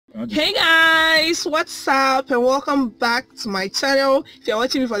Hey guys, what's up and welcome back to my channel. If you're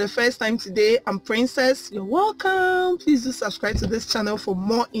watching me for the first time today, I'm Princess. You're welcome. Please do subscribe to this channel for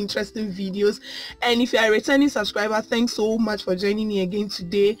more interesting videos, and if you're a returning subscriber, thanks so much for joining me again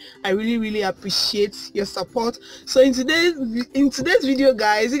today. I really appreciate your support. So in today's video,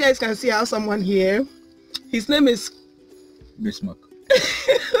 guys, you guys can see how someone here, his name is Bismarck.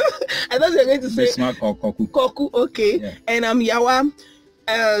 I thought you were going to say Bismarck or Korku. Korku, okay. Yeah. And I'm Yaayaa.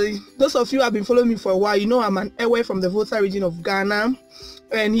 Those of you who have been following me for a while, you know I'm an Ewe from the Volta region of Ghana,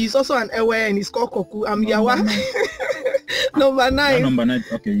 and he's also an Ewe and he's called Korku. I'm Yaayaa. Number 9. Number 9.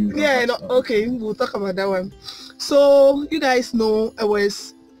 Okay. Okay. We'll talk about that one. So you guys know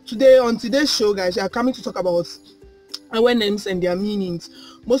Ewes. Today on today's show, guys, we are coming to talk about Ewe names and their meanings.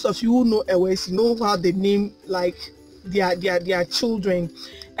 Most of you who know Ewes, you know how they name like their children.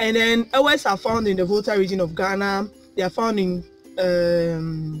 And then Ewes are found in the Volta region of Ghana. They are found in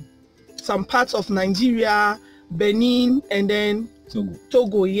some parts of Nigeria, Benin, and then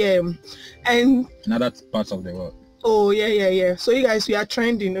Togo, yeah, and other parts of the world. Oh yeah. So you guys, we are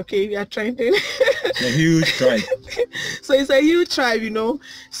trending, okay? We are trending. It's a huge tribe. So it's a huge tribe, you know.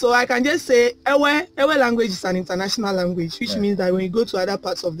 So I can just say Ewe language is an international language, which means that when you go to other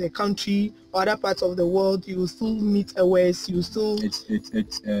parts of the country or other parts of the world, you will still meet Ewes. You still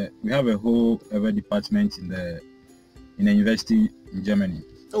we have a whole Ewe department in a university in Germany.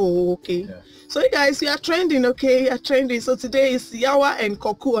 Oh, okay. Yeah. So you guys, we are trending, okay? We are trending. So today is Yaayaa and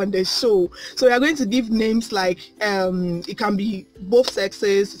Korku on the show. So we are going to give names like it can be both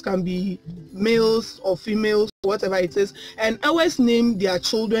sexes, it can be males or females, whatever it is. And always name their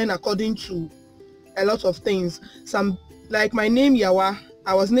children according to a lot of things. Some, like my name Yaayaa,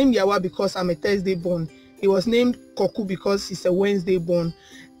 I was named Yaayaa because I'm a Thursday born. He was named Korku because he's a Wednesday born.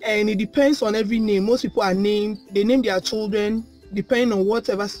 And it depends on every name. Most people are named, they name their children depending on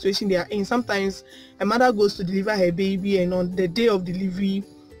whatever situation they are in. Sometimes a mother goes to deliver her baby, and on the day of delivery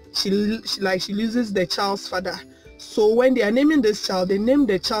she loses the child's father. So when they are naming this child, they name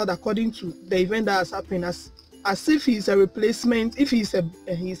the child according to the event that has happened, as if he's a replacement. If he's a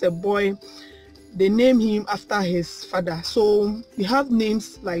boy, they name him after his father. So we have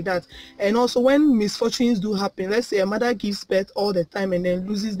names like that. And also when misfortunes do happen, let's say a mother gives birth all the time and then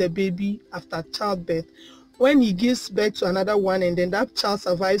loses the baby after childbirth, when he gives birth to another one and then that child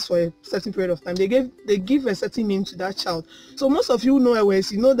survives for a certain period of time, they give a certain name to that child. So most of you know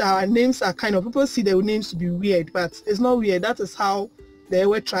Ewes, you know that our names are kind of, people see their names to be weird, but it's not weird. That is how the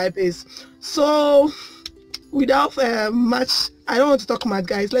Ewe tribe is. So without much, I don't want to talk much,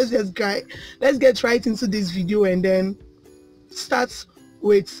 guys. Let's get right into this video and then start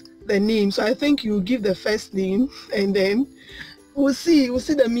with the name. So I think you give the first name and then we'll see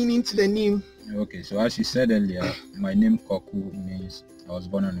the meaning to the name. Okay, so as you said earlier, my name Korku means I was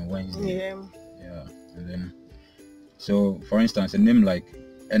born on a Wednesday. Yeah. And then, so for instance, a name like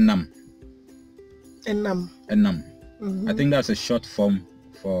Enam. I think that's a short form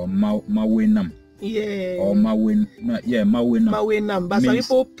for Mawenam. Yeah. Or Mawenam. Mawenam. But some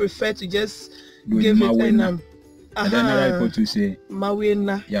people prefer to just give it Enam. And then other people to say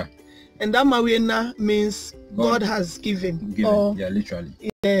Mawena. Yeah. And that Mawena means God has given. Yeah, literally. Yeah.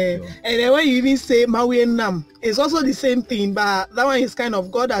 So, and then when you even say Mawenam, it's also the same thing, but that one is kind of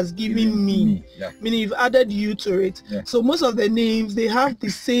God has given me. Yeah. Meaning you've added you to it. Yeah. So most of the names, they have the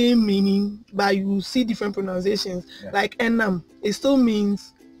same meaning, but you see different pronunciations. Yeah. Like Enam, it still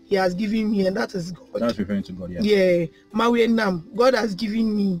means he has given me, and that is God. That's referring to God, yeah. Yeah. Mawenam, God has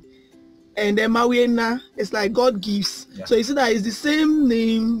given me. And then Mawena, it's like God gives. Yeah. So you see that it's the same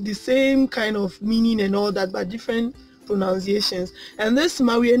name, the same kind of meaning and all that, but different pronunciations. And this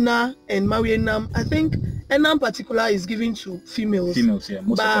Mawena and Mawenam, I think Enam particular is given to females. Females, yeah.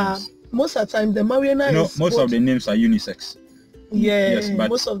 Most of the time the Mawena is most of the names are unisex. Yeah, yes, but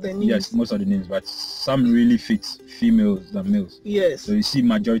most of the names. Yes, most of the names, but some really fit females than males. Yes. So you see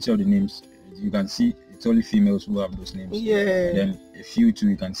majority of the names, you can see it's only females who have those names. Yeah. And then a few too,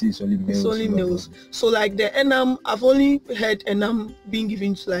 you can see it's only males. It's only males. So like the Enam, I've only heard Enam being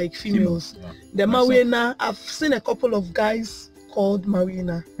given to like females. Yeah. The Mawena, I've seen a couple of guys called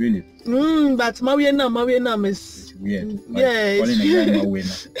Mawena. Really? But Mawena is weird. Yeah. Calling a guy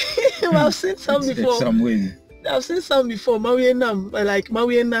Mawena. I've seen some before. Some way. I've seen some before. Mawena, like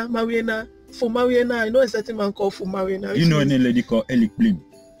Mawena. For Mawena, I know a certain man called for Mawena. Do you know any lady called Elegbadzadzi?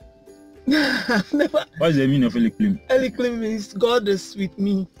 Never. What's the meaning of Elegbadzadzi? Elegbadzadzi means God is with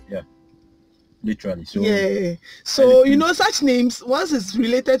me. Yeah, literally. So yeah. So you know, such names, once it's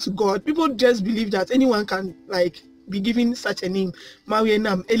related to God, people just believe that anyone can like be given such a name.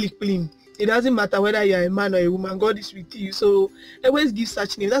 Mawenam, Elegbadzadzi. It doesn't matter whether you're a man or a woman, God is with you. So always give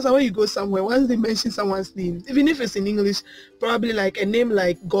such names. That's why when you go somewhere, once they mention someone's name, even if it's in English, probably like a name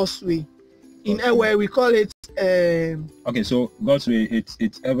like Goswe. In Ewe, we call it okay, so Goswe,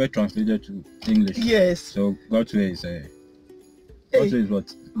 it's ever translated to English. Yes. So Goswe is Goswe is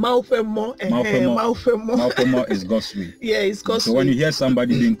what? Maufemo. Maufemo is Goswe. Yeah, it's Goswe. So when you hear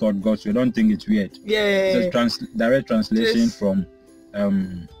somebody being called Goswe, don't think it's weird. Yeah. It's a direct translation from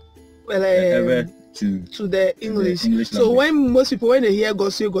Ewe to the English. So when most people, when they hear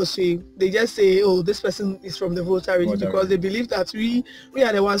Goswe, they just say, oh, this person is from the Volta region, because they believe that we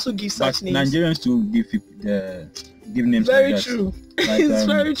are the ones who give such names. Nigerians too give names. Very like true. Like, it's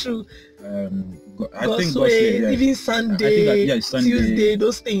very true. I think Goswe, even Sunday, Tuesday,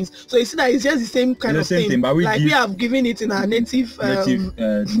 those things. So you see that it's just the same kind of thing. But we have given it in our native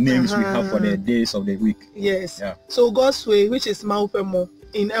names we have for the days of the week. Yes. Yeah. So Goswe, which is Maupemo.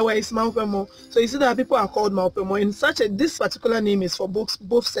 In Ewe is Maupemo. So you see that people are called Maupemo. And this particular name is for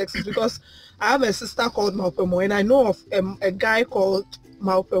both sexes, because I have a sister called Maupemo, and I know of a guy called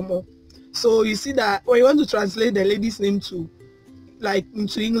Maupemo. So you see that when you want to translate the lady's name to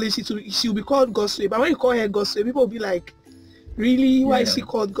into English, she'll be called Goswe. But when you call her Goswe, people will be like, really? Why is she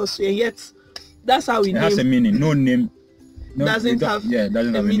called Goswe? And yet that's how we name. It has a meaning. No name doesn't have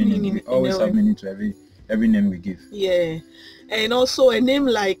a meaning. We always have meaning to every name we give. Yeah. And also a name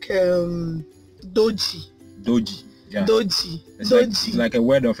like Doji. Yeah. Doji. It's like a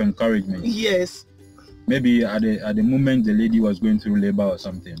word of encouragement. Yes. Maybe at the moment the lady was going through labor or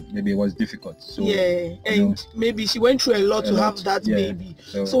something, maybe it was difficult. So yeah, and maybe she went through a lot to have that baby.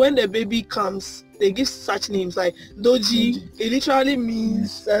 So when the baby comes, they give such names like Doji. It literally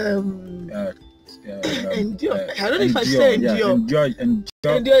means endure. I don't know if I say endure.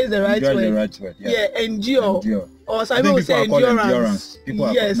 Endure is the right word. Yeah, endure. Or some people say endurance.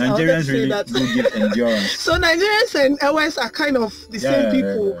 Yes, Nigerians really do give endurance. So Nigerians and Ewes are kind of the same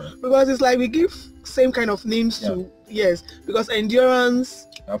people, because it's like we give same kind of names to, because endurance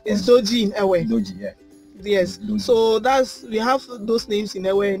is Doji in Ewe. Doji, yeah. Yes. Doji. So we have those names in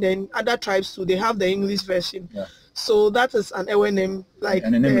Ewe, and then other tribes too, they have the English version. Yeah. So that is an Ewe name, like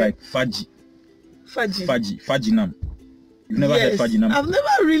and a name like Fajinam. You've never heard Fajinam? I've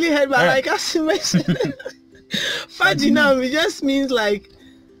never really heard, but like as you mentioned, Fajinam, it just means like,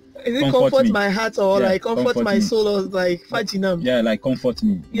 is it comfort my heart, or like comfort my soul, or like Fajinam? Yeah, like comfort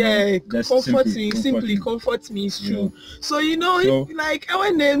me. Yeah, comfort me. Simply comfort me is true. So like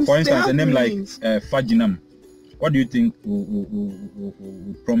our names. For instance, a name like Fajinam. What do you think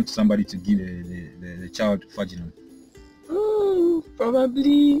will prompt somebody to give the child Fajinam?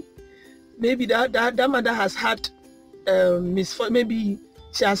 Probably, maybe that mother has had misfortune. Maybe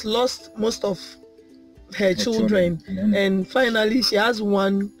she has lost most of her children, and finally she has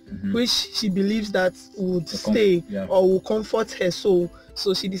one which she believes that would stay or will comfort her soul.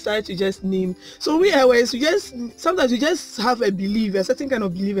 So she decided to just name. So sometimes we just have a certain kind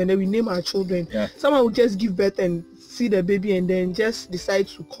of belief, and then we name our children. Someone will just give birth and see the baby, and then just decide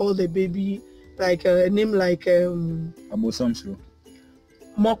to call the baby like a name like Abosamsro.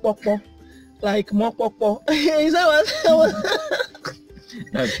 Mokpokpo. Like Mokpokpo. Is that what?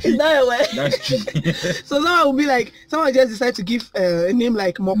 Is that a word? That's true. So someone will be like, someone just decide to give a name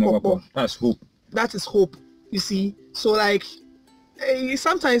like Mokpokpo. That's hope. That is hope, you see. So like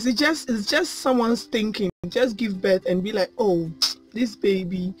sometimes it's just someone's thinking. Just give birth and be like, oh, this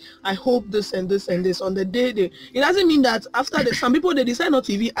baby, I hope this and this and this. On the day it doesn't mean that after some people, they decide not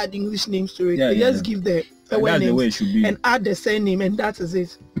to even add English names to it. They just give the that's the way it should be, and add the surname, and that is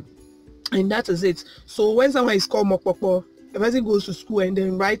it. So when someone is called Mokpokpo, the person goes to school and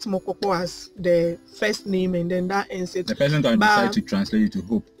then writes Mokpokpo as the first name, and then that ends it. The person can decide to translate it to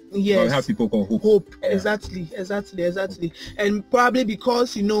hope. Yes. Or have people call hope. Hope, exactly. And probably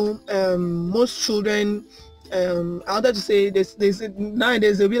because most children, I wanted to say this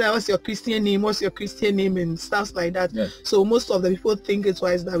nowadays they'll be like, what's your Christian name, and stuff like that. So most of the people think it's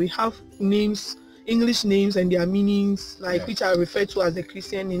wise that we have names, English names, and their meanings, which are referred to as the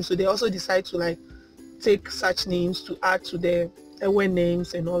Christian names. So they also decide to like take such names to add to their Ewe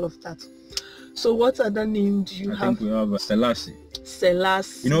names and all of that. So what other name do you have? I think we have Selassie.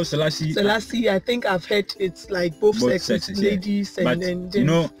 Selassie. You know Selassie? Selassie, I think I've heard it's like both sexes, ladies, and but then you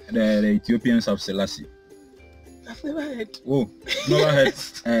know the Ethiopians have Selassie. I've never heard. Oh, never heard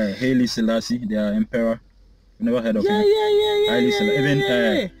Haile Selassie, their emperor. You never heard of him? Haile Selassie.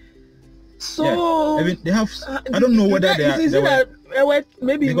 Even so even they have. I don't know whether they are.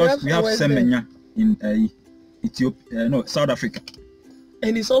 Maybe because we have Semenya in Ethiopia, South Africa.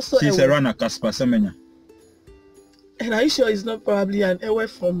 And it's also she's a runner, Kasper Semenya. And are you sure it's not probably an Ewe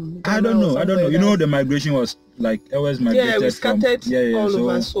from Ghana? I don't know. Like you know, the migration was like Ewe's migrated. Yeah, we scattered all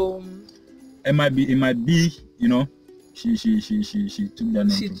over. So it might be, you know, she took that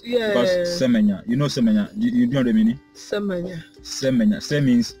name because Semenya. You know Semenya. You know the meaning? Semenya. Sem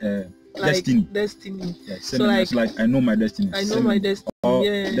means like destiny. Destiny. Yeah, so like I know my destiny. I know my destiny. Or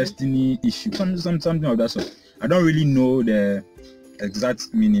destiny issue. Something of that sort. I don't really know the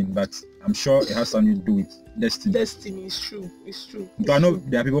exact meaning, but I'm sure it has something to do with destiny. Destiny is true. It's true. So I know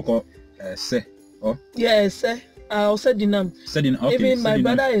there are people called Se. Oh? Yeah, Se. I'll say the name. Okay. Even my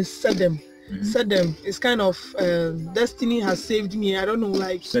brother is Sedem. Sedem. It's kind of destiny has saved me. I don't know,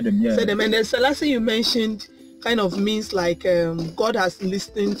 like Sedem. Yeah. Sedem. And the Selassie you mentioned kind of means like God has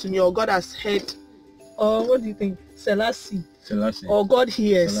listened to me, or God has heard, or what do you think? Selassie. Or God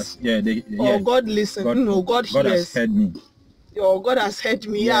hears. Selassie. Or God listens. God hears. God has heard me. Or God has heard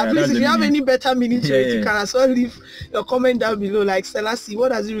me. Please, if you have any better meaning to it, you can as well leave your comment down below. Like Selassie, what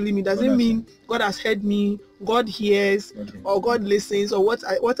does it really mean? Does it mean God has heard me, God hears, or God listens, or what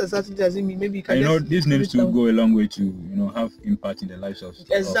exactly does it mean? Maybe you can. You know, these names to go a long way to have impact in the lives of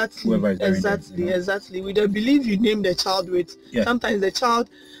whoever is exactly. With the belief you name the child with. Sometimes the child,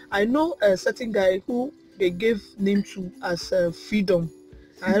 I know a certain guy who they gave name to as freedom.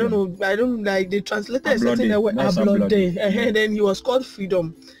 I don't know. I don't like they translated a certain word Ablode. And then he was called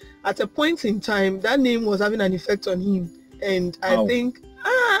Freedom. At a point in time, that name was having an effect on him, and I think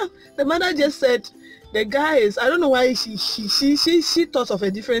the mother just said the guy is. I don't know why she thought of a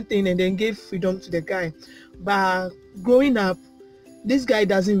different thing and then gave freedom to the guy. But growing up, this guy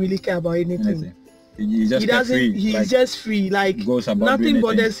doesn't really care about anything. He doesn't. He's just free. Like nothing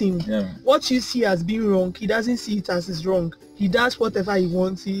bothers him. What you see as being wrong, he doesn't see it as is wrong. He does whatever he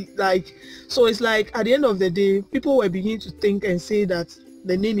wants. So it's like at the end of the day, people were beginning to think and say that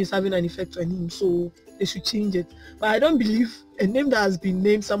the name is having an effect on him, so they should change it. But I don't believe a name that has been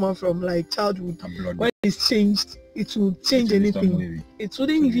named someone from like childhood, when it's changed, it will change anything. It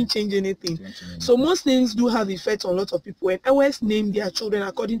wouldn't even change anything. So most names do have effect on a lot of people, and always name their children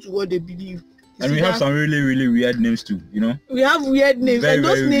according to what they believe. And we have some really, really weird names too, you know? We have weird names, and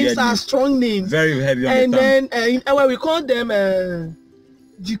those names are strong names. Very heavy on the tongue. And then, we call them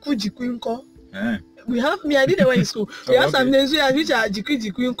Jiku. We have, I did that in school. We have some names which are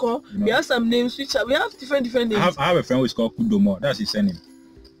Jiku. We have some names which are, we have different names. I have a friend who is called Kudomo. That's his surname.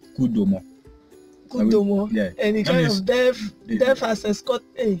 Kudomo. Yeah. And he kind of deaf as a Scott.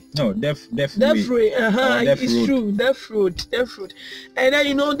 No, deaf road. It's true. Deaf road. And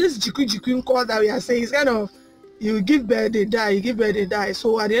then this Jiku that we are saying is kind of, you give birth, they die.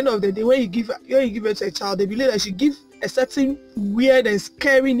 So at the end of the day, when you give birth to a child, they believe that you give a certain weird and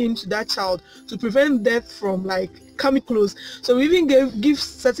scary name to that child to prevent death from like coming close. So we even give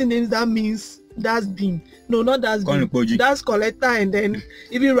certain names that means that's been. No, not that's been. That's collector, and then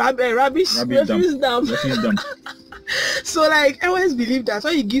even rubbish refuse dump. So like I always believe that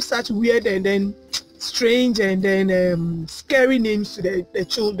when you give such weird and then strange and then scary names to the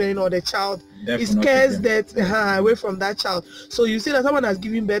children or the child, it scares death away from that child. So you see that someone has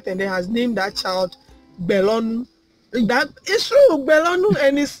given birth and then has named that child Belonu. That is true, Belonu,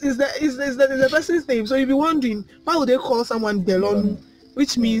 and it's the person's name. So you'll be wondering, why would they call someone Belonu,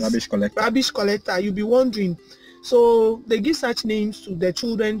 which means rubbish collector? You'll be wondering. So they give such names to the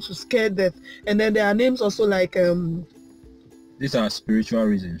children to scare death, and then there are names also like these are spiritual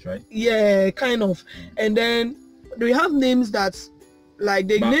reasons, right? Yeah, kind of. And then we have names that like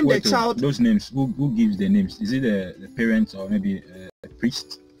they name the child. Those names, who gives the names? Is it the parents or maybe a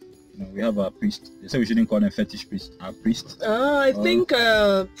priest? We have a priest. They say we shouldn't call them fetish priest. A priest. I think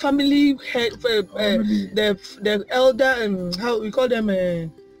family head, the elder, how we call them,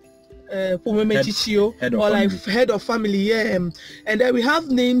 head of family. Yeah, and then we have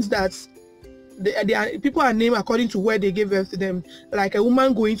names that people are named according to where they gave birth to them. Like a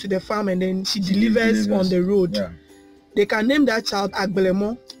woman going to the farm and then she delivers on the road. Yeah. They can name that child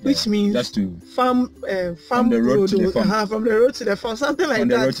Agbemabiase, which means just to farm from the road to the farm. From the road to the farm, something like that. From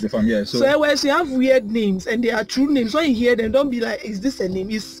the road to the farm, yeah. So anyways, you have weird names, and they are true names. When you hear them, don't be like, is this a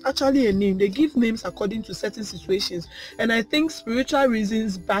name? It's actually a name. They give names according to certain situations, and I think spiritual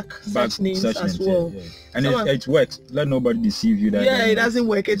reasons back such names as well. Yeah. And it works. Let nobody deceive you. That it doesn't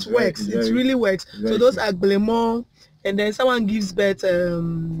work. It works. It really works. So those are Agbemabiase, and then someone gives birth.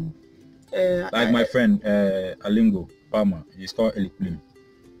 Like my friend Alingo Palmer, he's called Elegbadzadzi.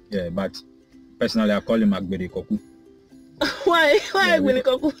 Yeah, but personally I call him Agbemabiase. Why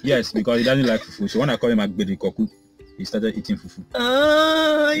Agbemabiase? Yes, because he doesn't like fufu. So when I call him Agbemabiase, he started eating fufu.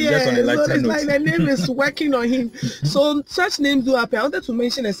 Yeah. So it's like the name is working on him. So such names do happen. I wanted to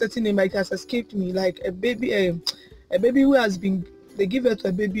mention a certain name, but it has escaped me. Like a baby, a baby who has been, they give birth to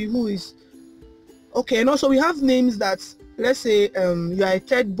a baby who is, okay, and also we have names that, let's say you are a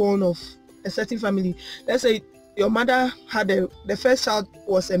third born of a certain family. Let's say your mother had the first child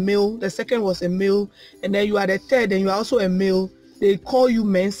was a male, the second was a male, and then you are the third and you are also a male. They call you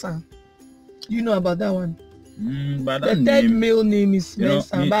Mensa. You know about that one? But the third male name is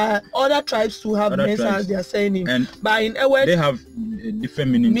Mensa, but other tribes too have Mensa as their surname. And but in Ewe, they have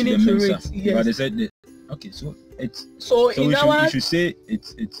different meaning to the Mensa. Yes. But they said okay, so it's we should say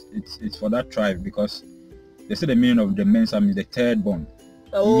it's for that tribe, because they say the meaning of the Mensa means the third born.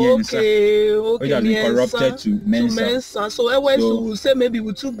 Okay, which has been corrupted to Mensa. So Ewe will say maybe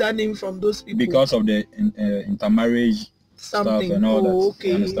we took that name from those people because of the intermarriage something stuff and all that.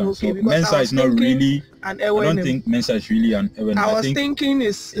 Okay. So Mensa is not really. I don't think Mensa is really an Ewe. I was thinking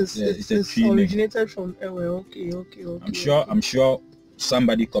it's originated from Ewe. Okay. I'm sure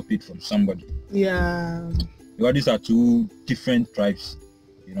somebody copied from somebody. Yeah. Because these are two different tribes,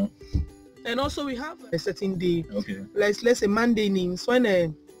 you know. And also we have a certain day. Okay. Let's say Monday names. When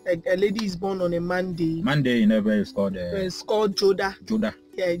a lady is born on a Monday. Monday in Ewe is called. It's called Joda. Joda.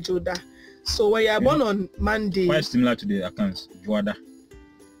 Yeah, Joda. So when you are born on Monday. Quite similar to the accounts, Joda.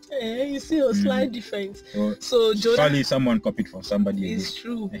 You see a slight difference. So Joda. Surely someone copied from somebody. It's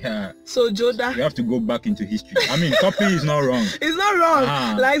true. Yeah. So Joda. You have to go back into history. I mean, copy is not wrong. It's not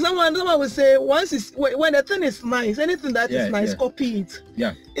wrong. Like someone would say, when the thing is nice, anything that is nice, copy it.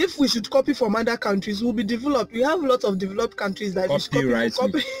 Yeah. If we should copy from other countries, we'll be developed. We have lots of developed countries that copy.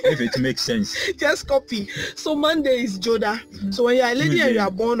 If it makes sense. Just copy. So Monday is Joda. So when you're a lady Tuesday, and you are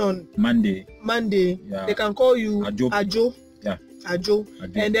born on Monday, they can call you Ajo. Yeah. Ajo.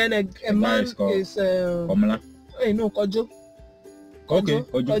 And then a man is Komla. No, Kojo. Okay.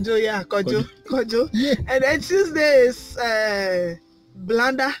 Kojo, yeah, Kojo. Yeah. And then Tuesday is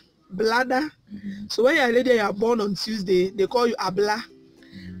Blada. So when you're a lady and you are born on Tuesday, they call you Abla.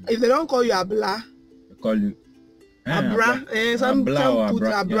 If they don't call you Abla, they call you Abra. Some put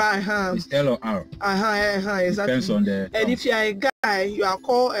Abra. It's L or R. Exactly. Depends on the. And if you are a guy, you are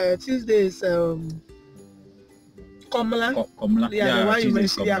called Tuesday is Komla. Yeah, the one you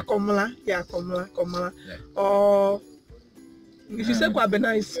mentioned. Yeah, Komla. Yeah. Or if you say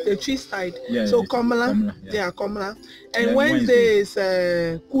Kwabena is the tree side. Yeah, so Komla. Yeah, Komla. And Wednesday is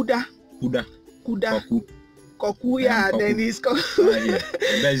Kuda. Korku, yeah, then it's the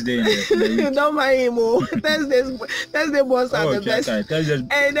best day in the don't mind him. Thursday boys are the best.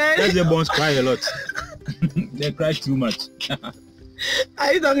 Thursday boys cry a lot. They cry too much.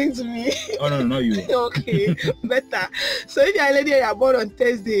 Are you talking to me? Oh no, not you. Okay, better. So if you're a lady and you're born on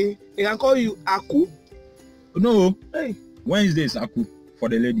Thursday, they can call you Aku. No. Hey. Wednesday is Aku for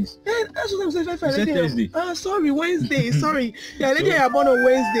the ladies. Yeah, that's what I'm saying. Thursday. Sorry, Wednesday. Sorry. You're a lady and you're born on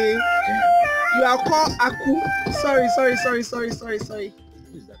Wednesday. You are called Aku. Sorry.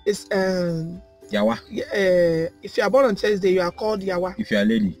 It's Yaayaa. If you are born on Thursday, you are called Yaayaa. If you are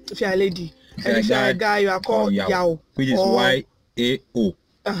a lady. And if you are a guy, you are called Yao. Which is Y-A-O.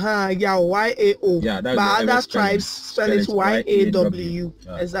 Yao, Y-A-O. Yeah, that's but other tribes spell it Y-A-W.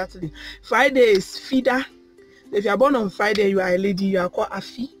 Yeah. Exactly. Friday is Fida. If you are born on Friday, you are a lady, you are called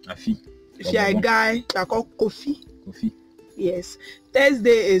Afi. If you are a guy, you are called Kofi. Yes.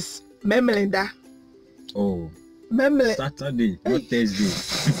 Thursday is Emelda. Oh. Memle. Saturday, not Thursday.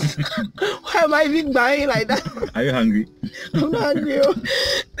 Why am I even buying like that? Are you hungry? I'm not hungry.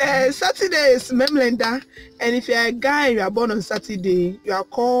 Saturday is Emelda. And if you are a guy and you are born on Saturday, you are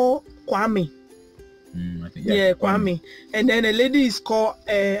called Kwame. I think, Kwame. And then a lady is called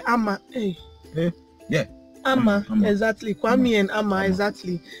Ama. Yeah. Ama. Exactly. Kwame and Ama.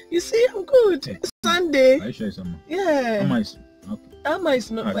 Exactly. You see, I'm good. Yeah. Sunday. Are you sure it's Ama? Yeah. Ama is okay. Ama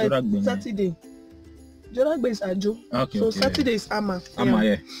is not Saturday. Joda Gbe is Ajo. Okay, so Saturday is Ama.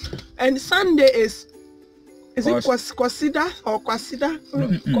 Yeah. And Sunday is it Kwasida or Kwasida?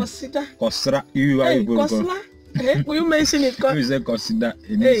 Kwasida. Kosra. Kosra. Will you mention it? You say Kosida.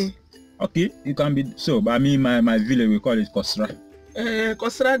 Okay, you can be so, but I mean my village we call it Kosra.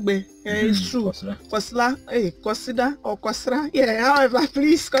 Kosra Gbe. It's true. Kosra. Kosida or Kosra. Yeah, however,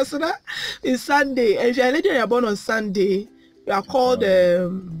 please, Kosra is Sunday. And if you're a lady and you're born on Sunday, you are called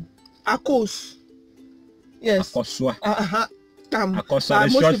Akos. Yes. Akoswa.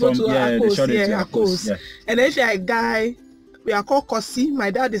 Akoswa. Most people to Akos. Yeah. And then if you're a guy, we are called Kosi.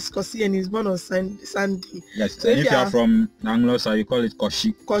 My dad is Kosi and he's born on Sunday. Yes. So if you are from Anglosa, you call it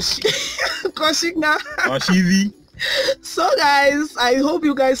Koshi. Koshi now. Koshivi. So guys, I hope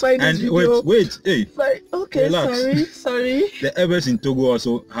you guys find this video. Wait, hey. Okay, relax. Sorry. The Evers in Togo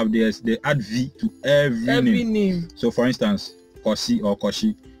also have theirs. They add V to every name. So for instance, Kosi or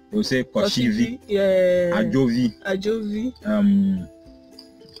Koshi. they will say Koshivi, yeah, Ajovi,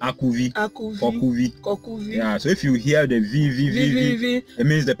 Akuvi, Kokuvi. Yeah, so if you hear the V, it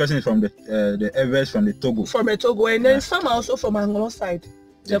means the person is from the Eves from the Togo. From the Togo, and then some are also from Anglo side.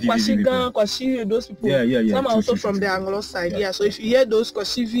 The Kwashigan, Kwashi, those people. Yeah. Some are also from the Anglo side. Yeah. So if you hear those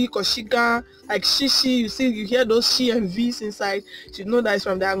Koshivi, Koshigan, like Shishi, you hear those Shi and V's inside, you should know that it's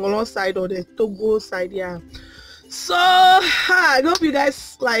from the Anglo side or the Togo side. Yeah. So I hope you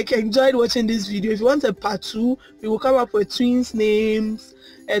guys like enjoyed watching this video. If you want a part 2, we will come up with twin names.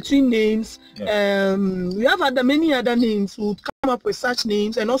 Yeah. We have many other names. We'll come up with such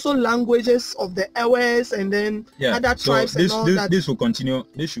names, and also languages of the Ewes, and then other tribes and all that. This will continue.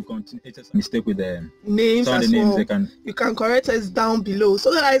 This should continue. It's a mistake with the names as well. You can correct us down below.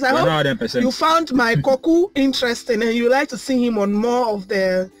 So guys, I hope you found my Korku interesting, and you like to see him on more of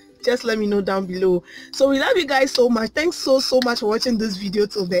the. Just let me know down below. So we love you guys so much. Thanks so much for watching this video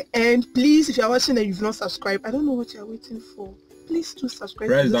till the end. Please, if you're watching and you've not subscribed, I don't know what you're waiting for. Please do subscribe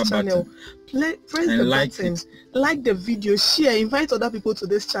to this channel. Press the button, like the video, share, invite other people to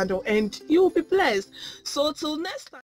this channel, and you will be blessed. So till next time.